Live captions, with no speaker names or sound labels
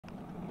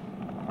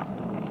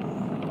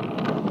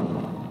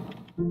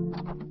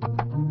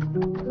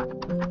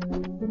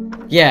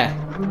Yeah,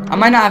 I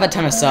might not have a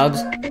ton of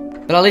subs,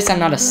 but at least I'm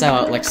not a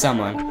sellout like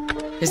someone.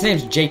 His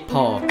name's Jake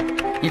Paul.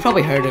 You've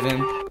probably heard of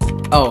him.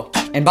 Oh,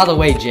 and by the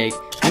way, Jake,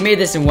 we made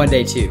this in one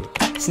day too.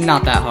 It's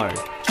not that hard.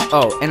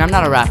 Oh, and I'm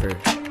not a rapper,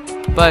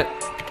 but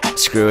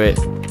screw it.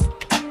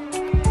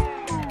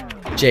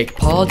 Jake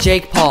Paul,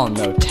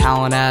 no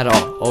talent at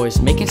all.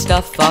 Always making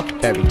stuff up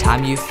every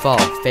time you fall.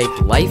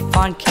 Fake life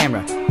on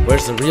camera,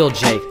 where's the real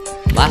Jake?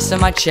 Last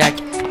time I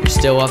checked, you're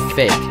still a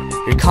fake.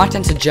 Your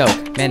content's a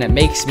joke, man, it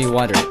makes me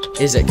wonder.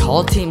 Is it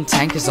called Team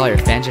 10 cause all your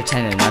fans are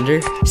 10 and under?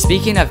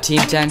 Speaking of Team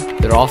 10,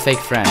 they're all fake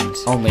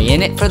friends. Only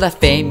in it for the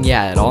fame,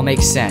 yeah, it all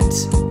makes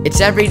sense. It's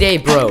everyday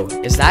bro,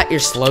 is that your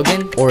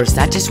slogan? Or is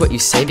that just what you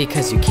say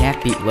because you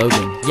can't beat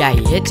Logan? Yeah,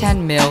 he hit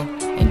 10 mil,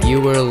 and you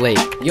were late.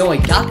 You only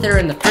got there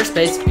in the first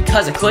place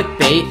because of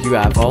clickbait. You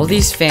have all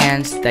these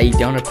fans that you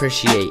don't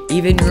appreciate.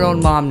 Even your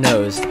own mom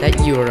knows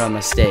that you were a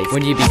mistake.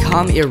 When you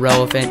become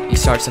irrelevant, you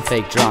start some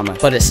fake drama.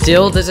 But it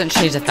still doesn't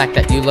change the fact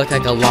that you look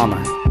like a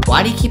llama.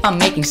 Why do you keep on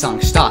making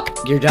songs? Stop,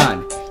 you're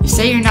done. You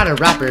say you're not a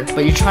rapper,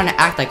 but you're trying to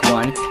act like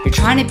one. You're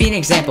trying to be an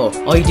example,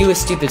 all you do is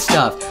stupid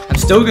stuff. I'm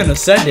still gonna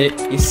send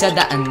it, you said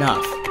that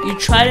enough. You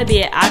tried to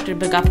be an actor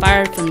but got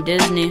fired from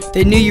Disney.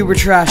 They knew you were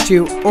trash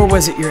too, or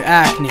was it your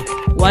acne?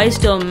 Why you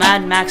still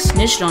Mad Max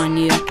snitched on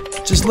you?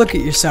 Just look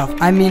at yourself.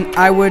 I mean,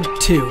 I would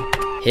too.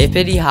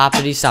 Hippity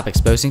hoppity, stop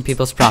exposing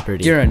people's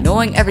property. You're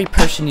annoying every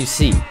person you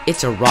see.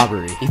 It's a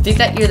robbery. You think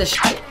that you're the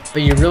shit,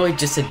 but you're really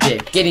just a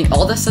dick. Getting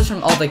all the stuff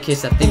from all the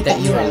kids that think that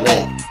you are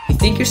lit. You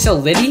think you're so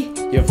litty?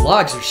 Your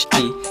vlogs are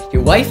shitty.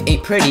 Your wife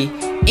ain't pretty.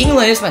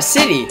 England is my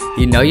city.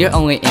 You know you're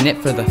only in it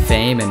for the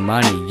fame and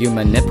money. You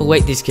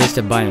manipulate these kids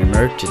to buy your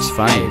merch, it's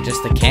funny. You're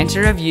just the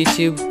cancer of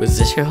YouTube. Was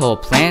this your whole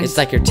plan? It's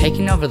like you're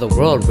taking over the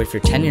world with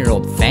your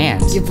 10-year-old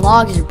fans. Your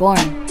vlogs are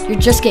boring. You're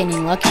just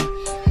getting lucky.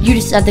 You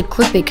just add the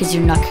clickbait because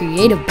you're not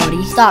creative,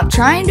 buddy. Stop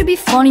trying to be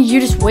funny,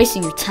 you're just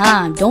wasting your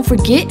time. Don't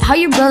forget how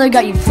your brother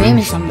got you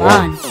famous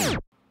online.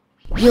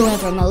 You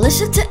went from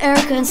Melissa to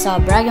Erica and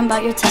stop bragging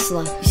about your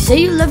Tesla. You say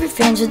you love your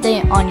fans, but they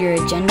ain't on your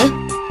agenda.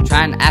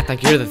 Trying to act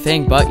like you're the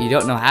thing, but you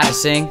don't know how to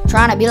sing.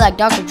 Trying to be like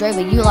Dr. Dre,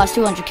 but you lost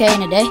 200K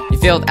in a day. You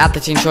failed at the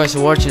Teen Choice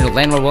Awards and your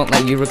landlord won't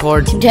let you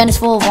record. Team 10 is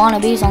full of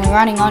wannabes, only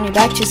riding on your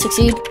back to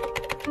succeed.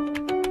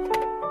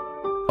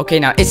 Okay,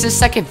 now it's the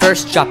second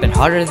verse dropping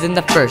harder than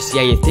the first.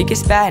 Yeah, you think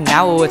it's bad,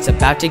 now well, it's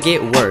about to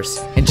get worse.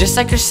 And just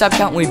like your sub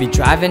count, we be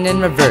driving in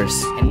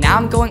reverse. And now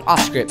I'm going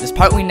off script, this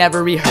part we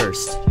never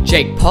rehearsed.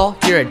 Jake Paul,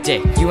 you're a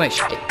dick, you ain't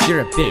shit,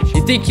 you're a bitch.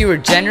 You think you were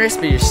generous,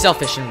 but you're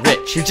selfish and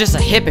rich. You're just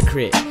a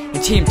hypocrite,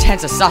 and Team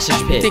 10's a sausage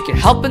pit. You think you're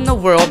helping the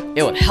world,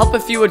 it would help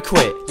if you would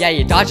quit. Yeah,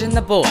 you're dodging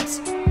the bullets,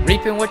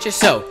 reaping what you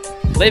sow.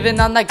 Living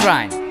on the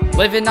grind,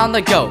 living on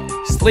the go,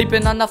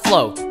 sleeping on the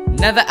flow.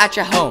 Never at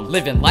your home,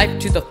 living life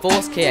to the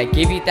fullest. K, I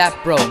gave you that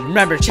bro.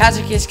 Remember,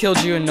 Chazicus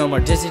killed you and no more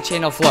Disney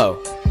Channel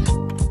flow.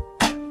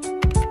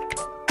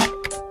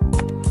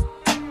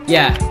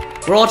 Yeah,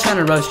 we're all trying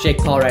to roast Jake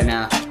Paul right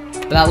now,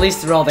 but at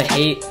least through all the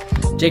hate,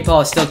 Jake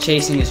Paul is still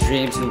chasing his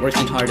dreams and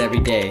working hard every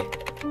day,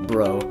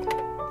 bro.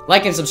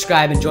 Like and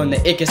subscribe and join the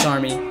Chazicus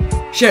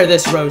army. Share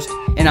this roast,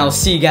 and I will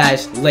see you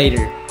guys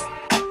later.